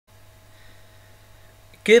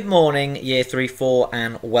Good morning, Year 3-4,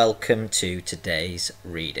 and welcome to today's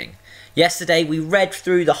reading. Yesterday we read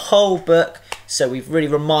through the whole book, so we've really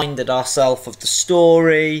reminded ourselves of the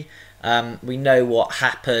story. We know what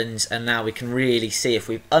happens, and now we can really see if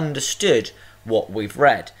we've understood what we've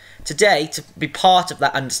read. Today, to be part of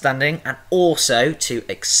that understanding and also to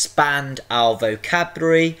expand our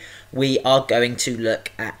vocabulary, we are going to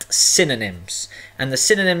look at synonyms. And the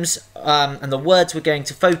synonyms and the words we're going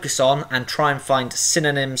to focus on and try and find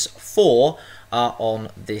synonyms for are on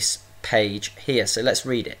this page here. So let's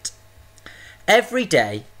read it. Every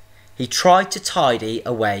day he tried to tidy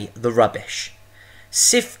away the rubbish,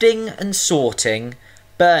 sifting and sorting,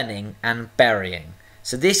 burning and burying.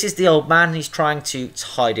 So this is the old man. He's trying to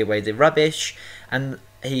tidy away the rubbish, and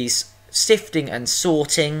he's sifting and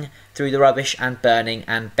sorting through the rubbish and burning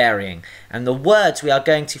and burying. And the words we are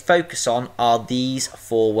going to focus on are these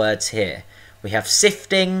four words here. We have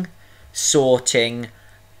sifting, sorting,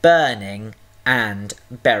 burning and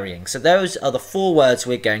burying. So those are the four words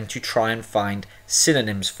we're going to try and find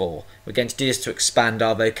synonyms for. We're going to do this to expand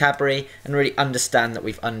our vocabulary and really understand that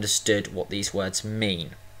we've understood what these words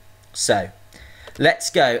mean. So let's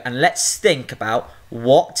go and let's think about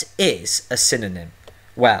what is a synonym.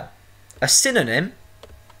 Well, a synonym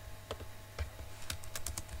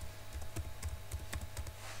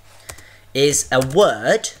is a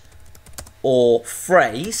word or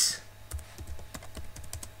phrase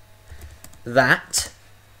that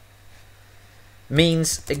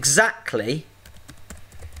means exactly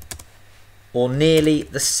or nearly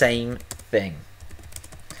the same thing.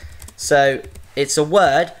 So it's a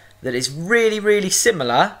word that is really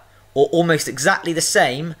similar or almost exactly the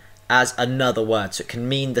same as another word, so it can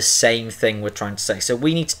mean the same thing we're trying to say. So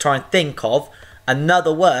we need to try and think of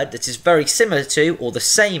another word that is very similar to or the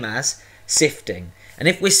same as sifting. And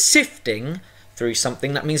if we're sifting through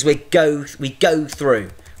something, that means we go through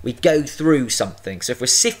something. So if we're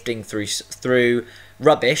sifting through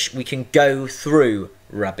rubbish, we can go through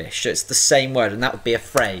rubbish. So it's the same word, and that would be a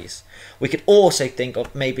phrase. We could also think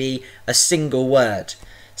of maybe a single word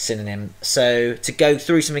synonym. So to go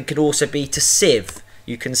through something could also be to sieve.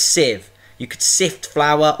 You can sieve. You could sift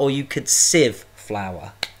flour or you could sieve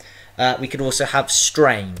flour. We could also have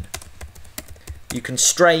strain. You can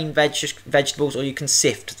strain vegetables or you can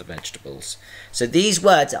sift the vegetables. So these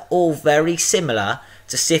words are all very similar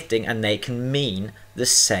to sifting and they can mean the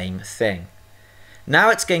same thing. Now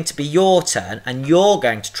it's going to be your turn and you're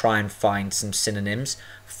going to try and find some synonyms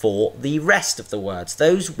for the rest of the words.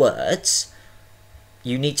 Those words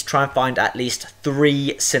you need to try and find at least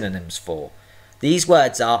 3 synonyms for. These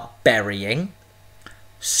words are burying,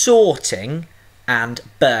 sorting and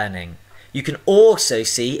burning. You can also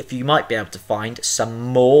see if you might be able to find some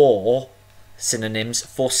more synonyms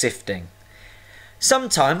for sifting.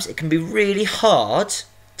 Sometimes it can be really hard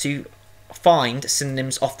to find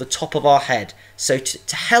synonyms off the top of our head. So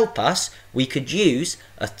to help us, we could use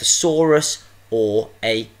a thesaurus or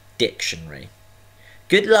a dictionary.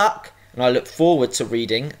 Good luck, and I look forward to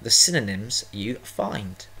reading the synonyms you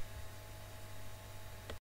find.